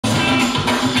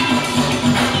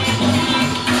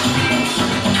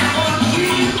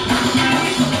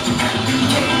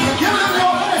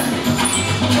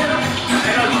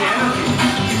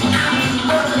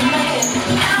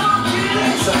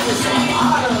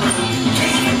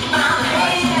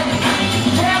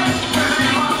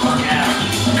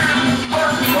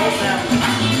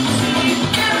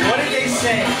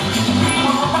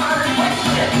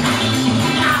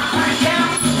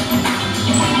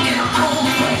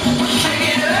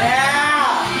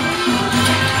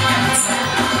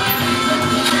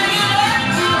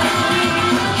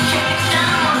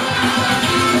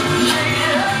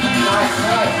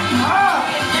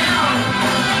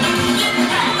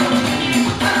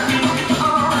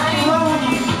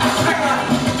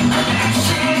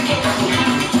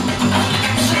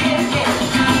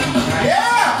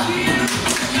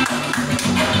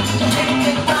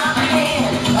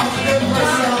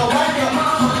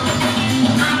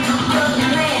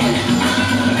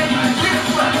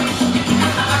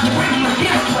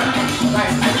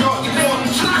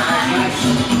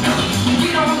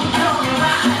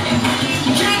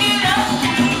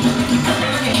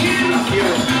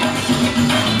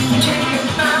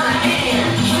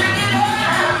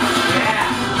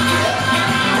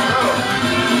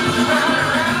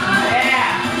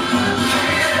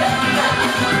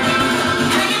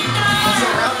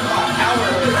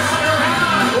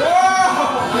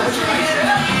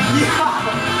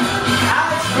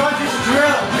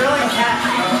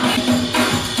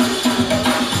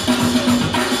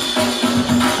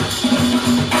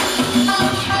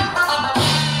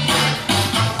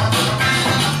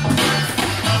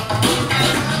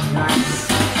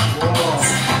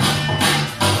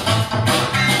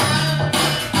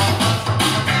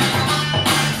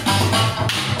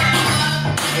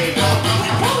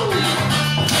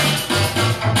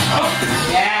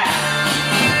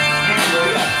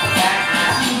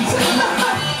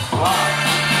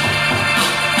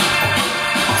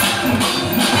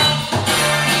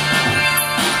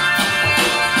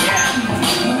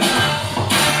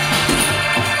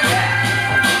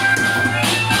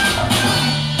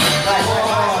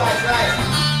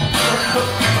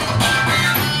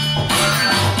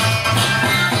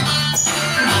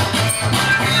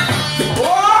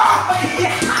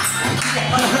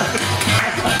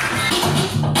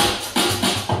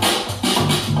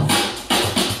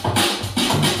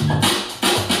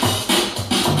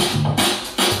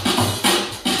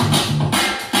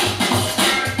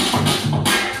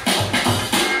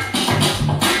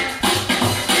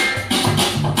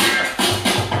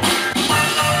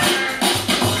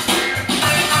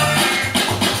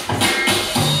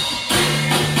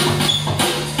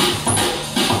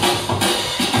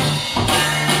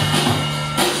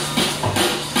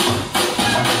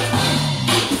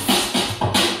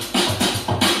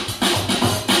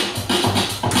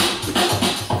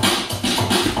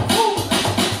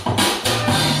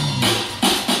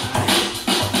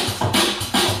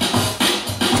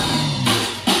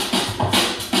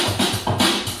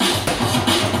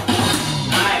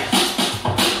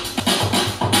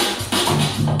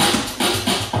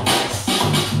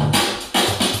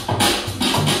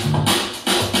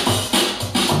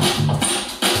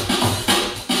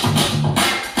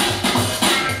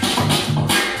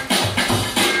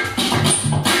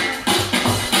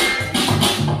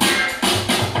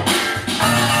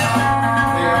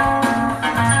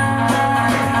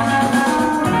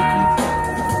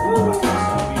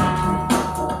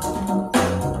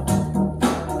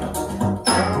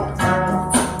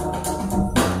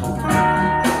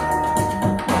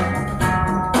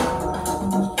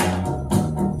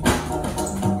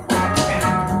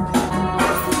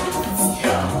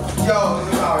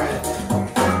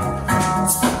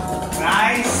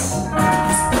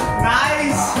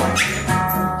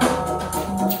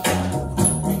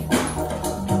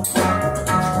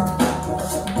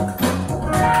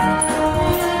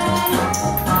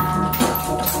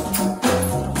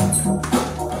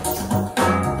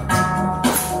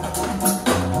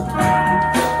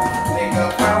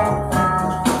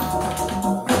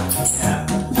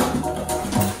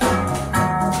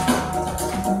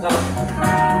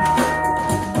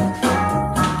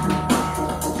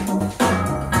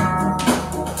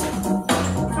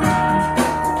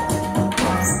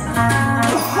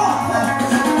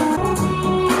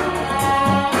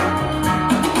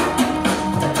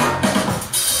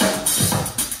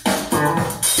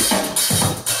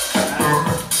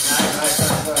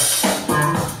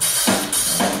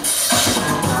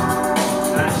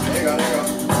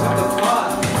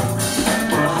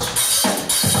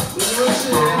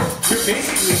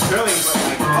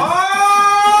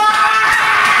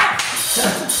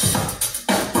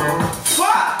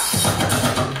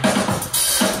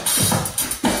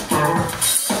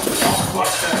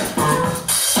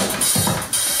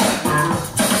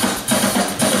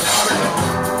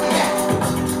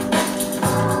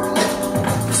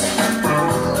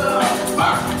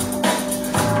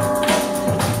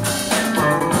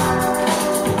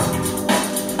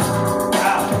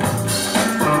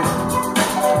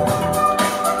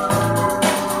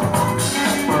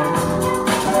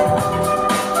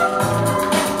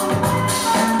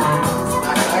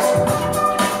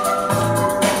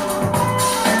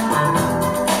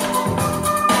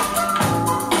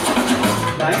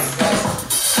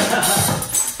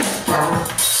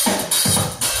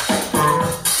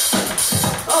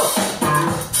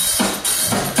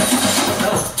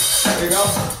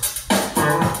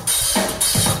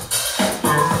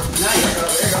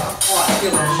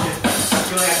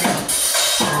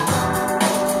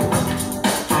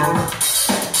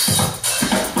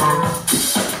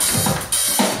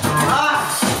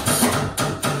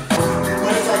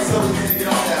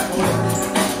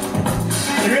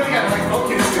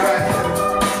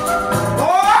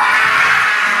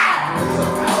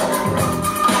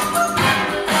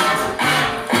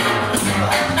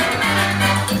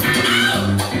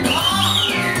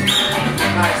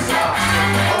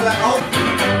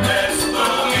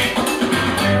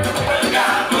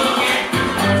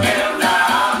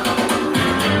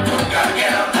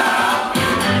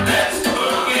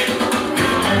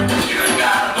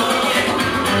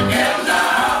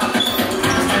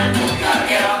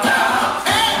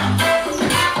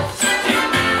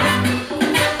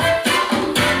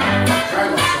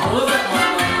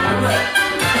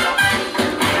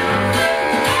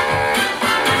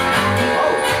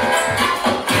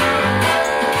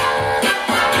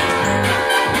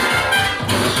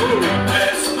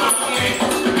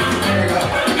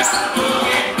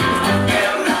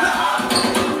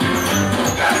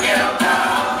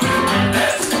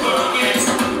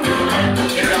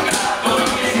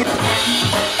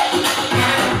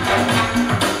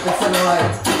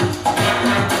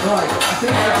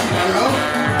things actually grow.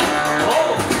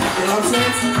 Oh. You know what I'm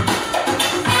saying?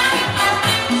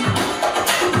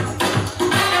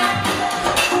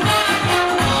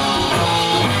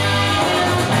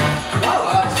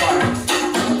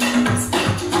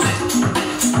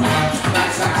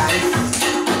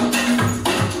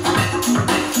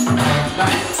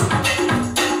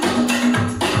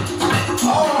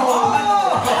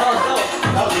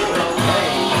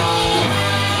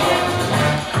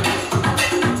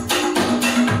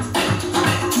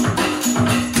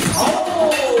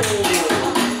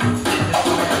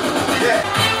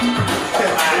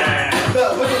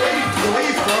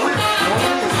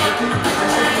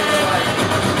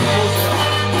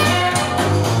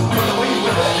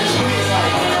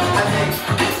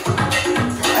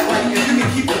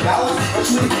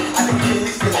 Especially, I think you can at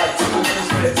least get like 2 minutes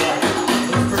like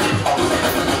those perfect calls.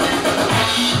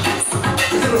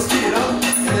 Because it'll speed it up,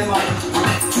 and then like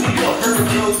when you do a perfect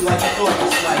throw, you like I feel like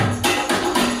it's like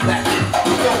that.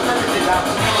 You feel perfectly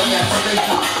balanced. You feel like that straight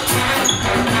top.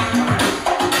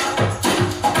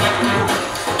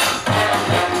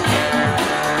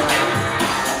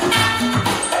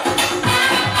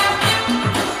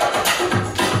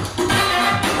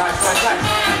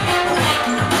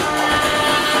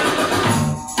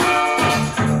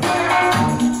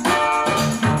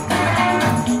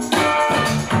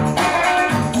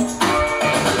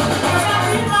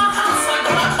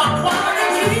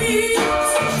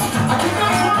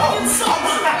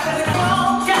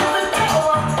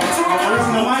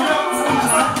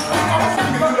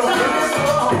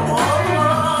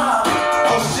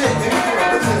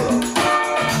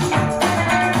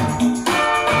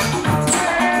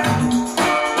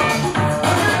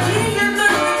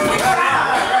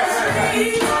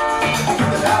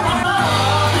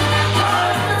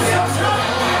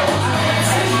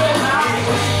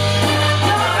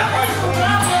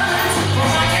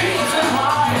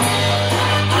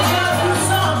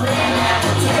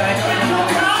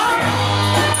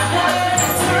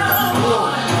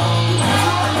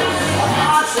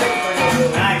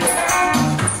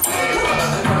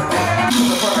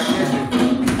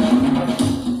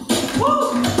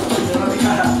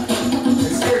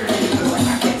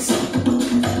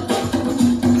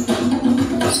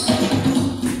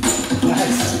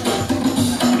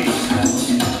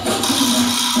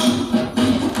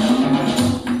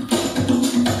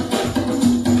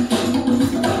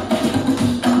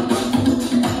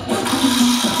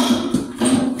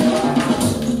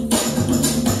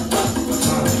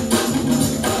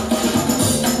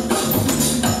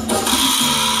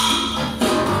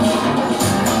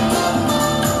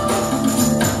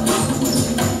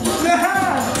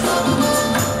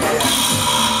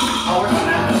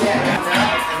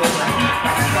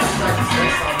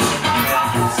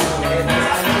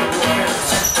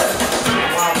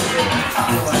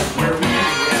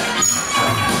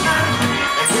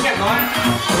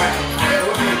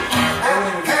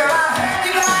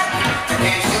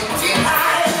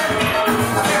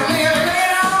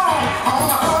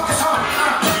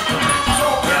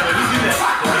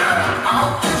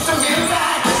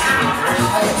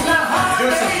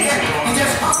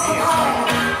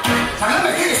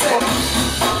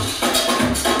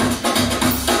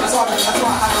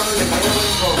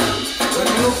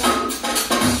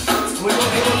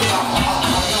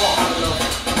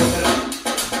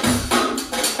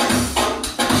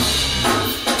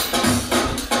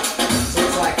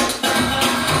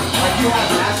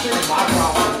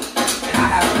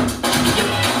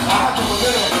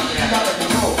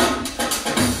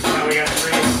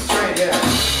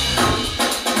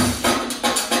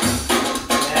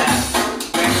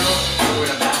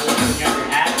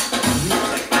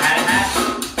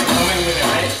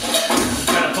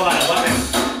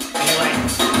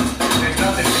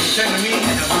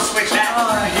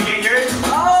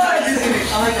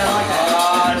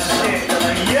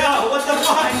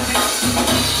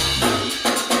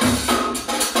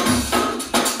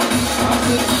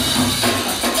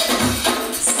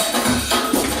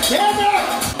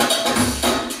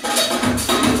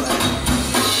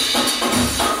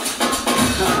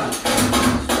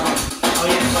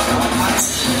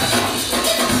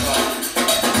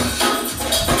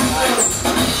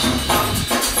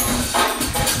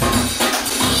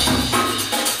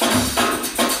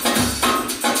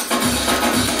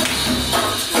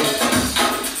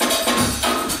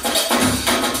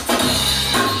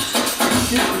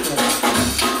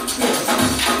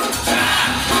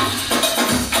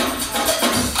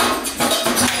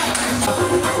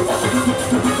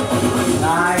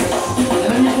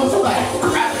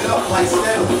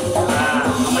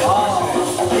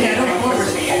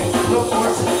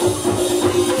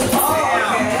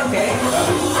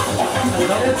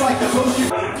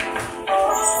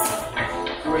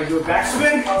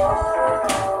 Backspin.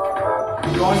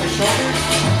 Go on your shoulder.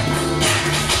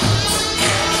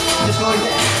 Just go like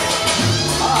that.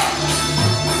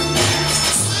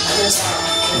 And then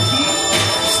keep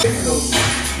stick those.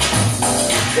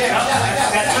 Yeah, like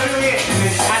that. That's literally it. And then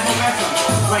just add momentum.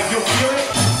 Like you'll feel it.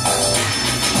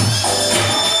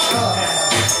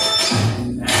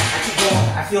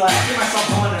 I feel myself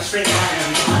going in a straight line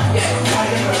every time. Yeah, you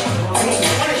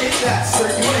want to hit that, sir.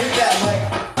 You want to hit that like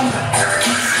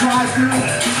stride through.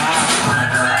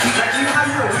 Like you know how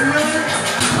you're a windmiller?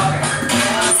 Okay.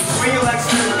 Swing your legs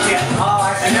through. Yeah. Oh,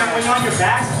 I see. And then when you're on your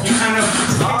back, you kind of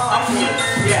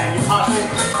yeah, you pop it.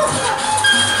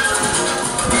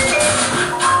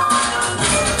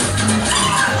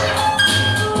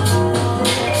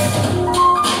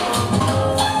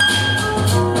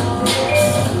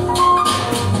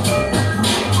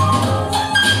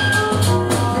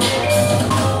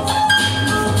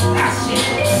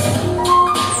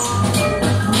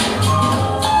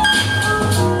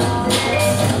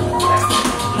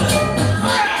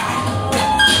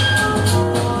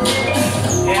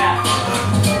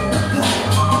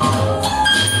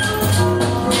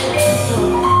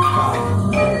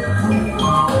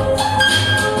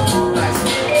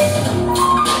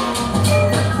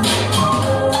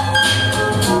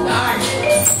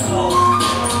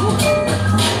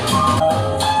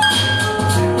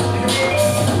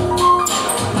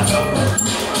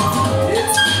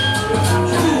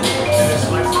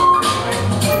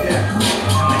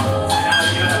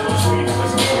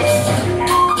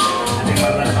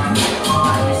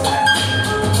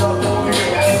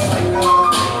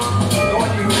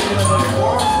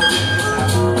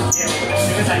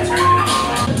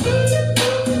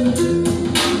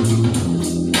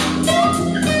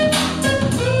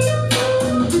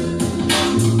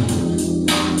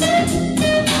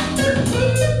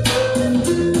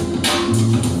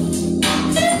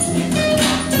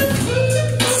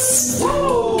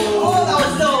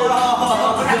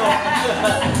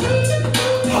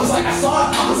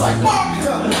 I was like, fuck!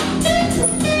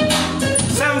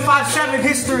 757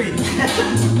 history!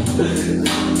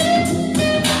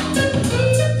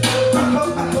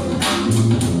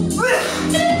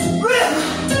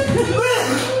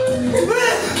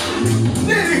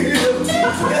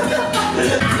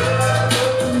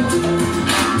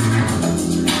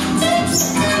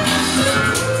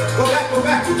 Go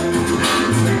back!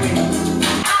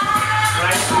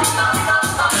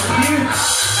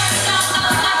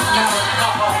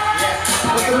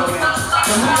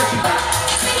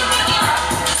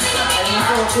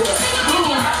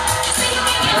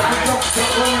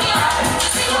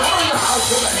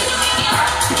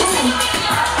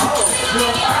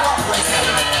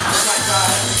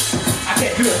 I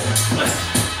can't do it.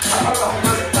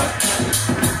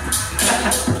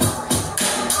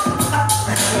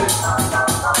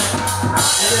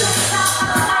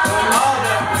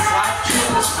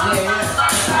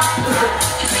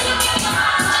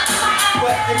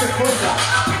 It's a cool job.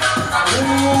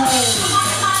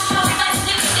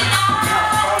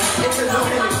 It's a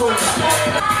no-handed cool job.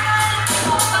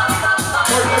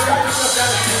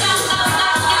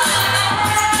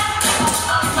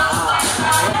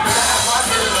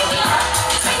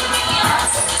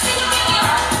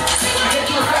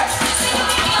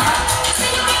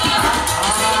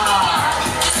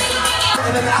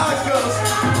 And then Alex goes.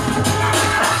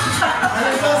 And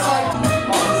it goes like.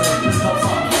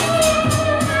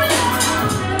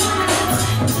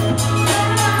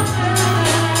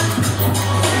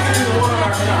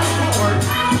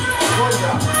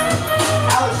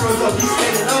 Alex goes up, he's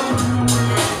standing up.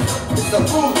 It's the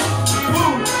boom,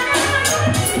 boom.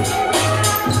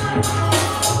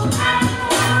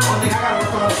 One thing I gotta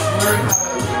work on is learn how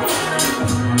to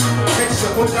fix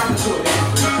your voice down to it.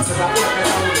 Because I feel like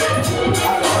that's how we do it. I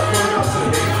have to hardcore up to the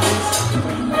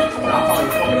dance, but I'll probably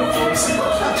fuck it up for you.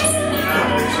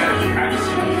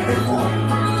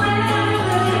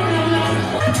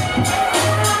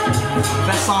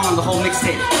 Best song on the whole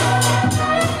mixtape.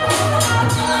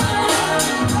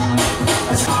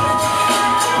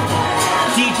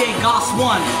 DJ Goss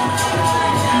 1.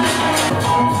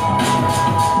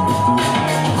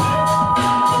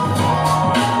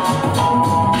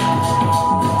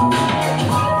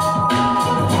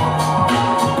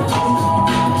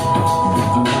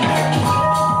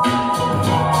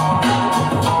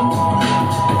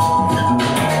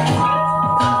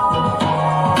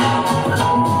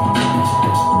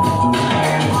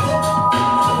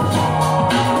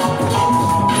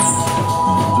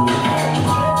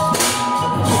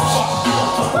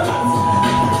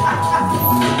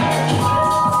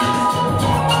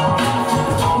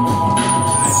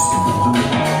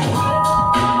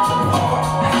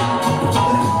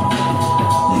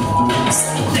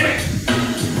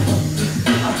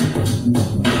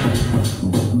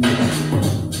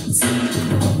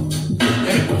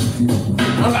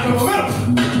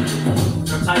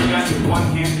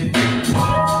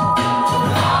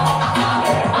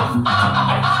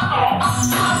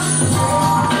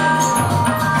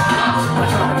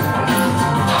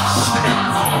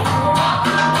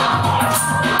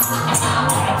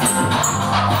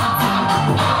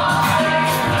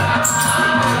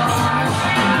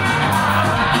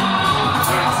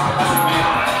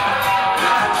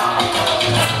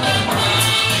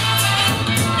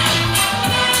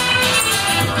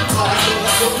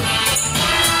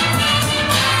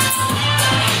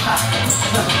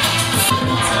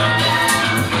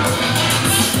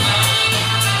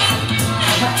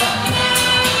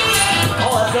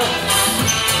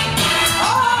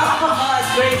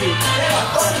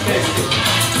 Right. Go ahead.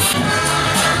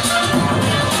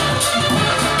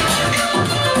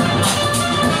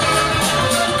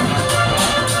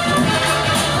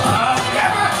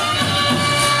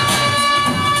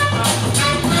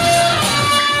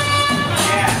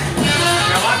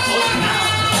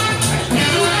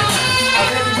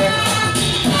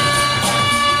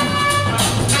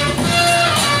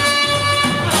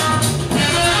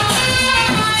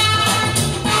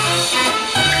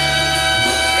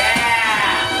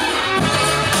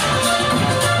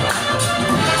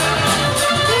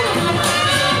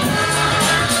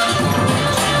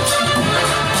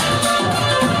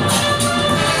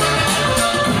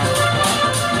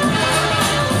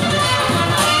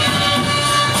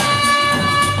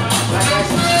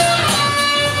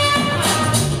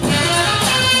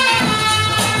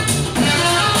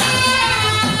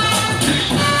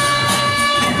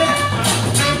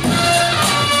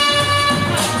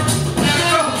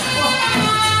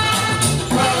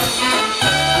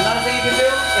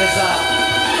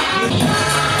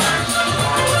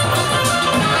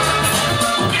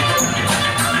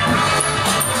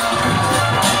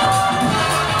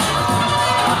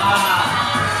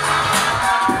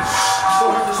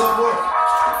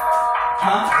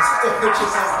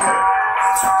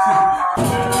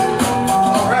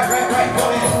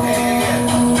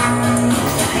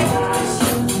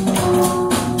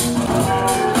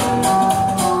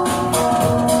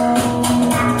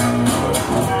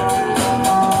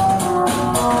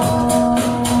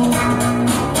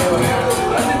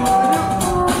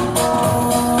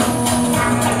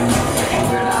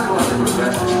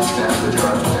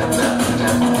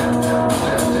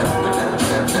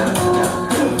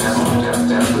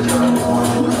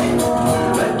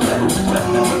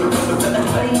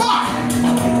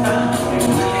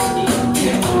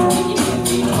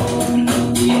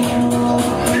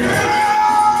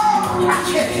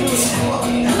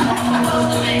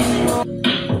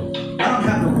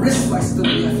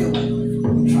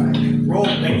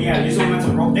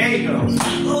 There you go.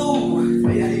 Oh,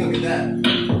 yeah, you gonna get that.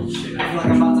 Shit, I feel like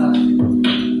I'm about to.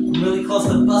 I'm really close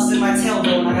to busting my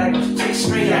tailbone. I gotta go take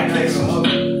straight out.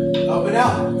 Up and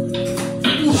out.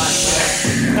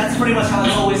 That's pretty much how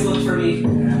it's always looked for me.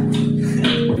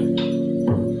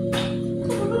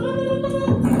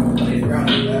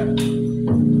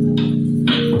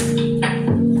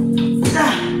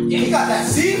 Yeah, you got that.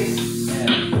 See?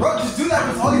 Yeah. Bro, just do that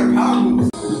with all your power moves.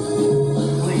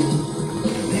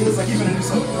 He looks like he's gonna do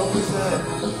something. What was that?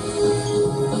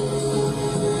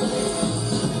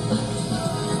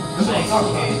 That's what I'm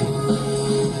talking about.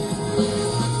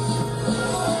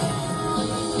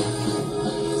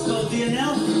 So, do you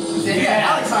know? Yeah,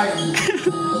 Alex hired you.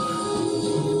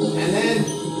 And then.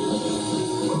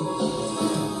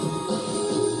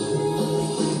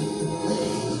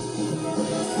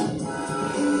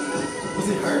 Was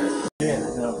it hurt? Yeah,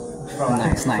 no.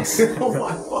 Nice. Oh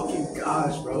my fucking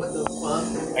gosh, bro. What the fuck?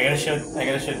 I gotta show.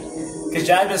 Because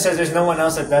Jasmine says there's no one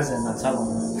else that does it, and that's how.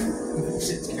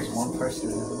 There's one person.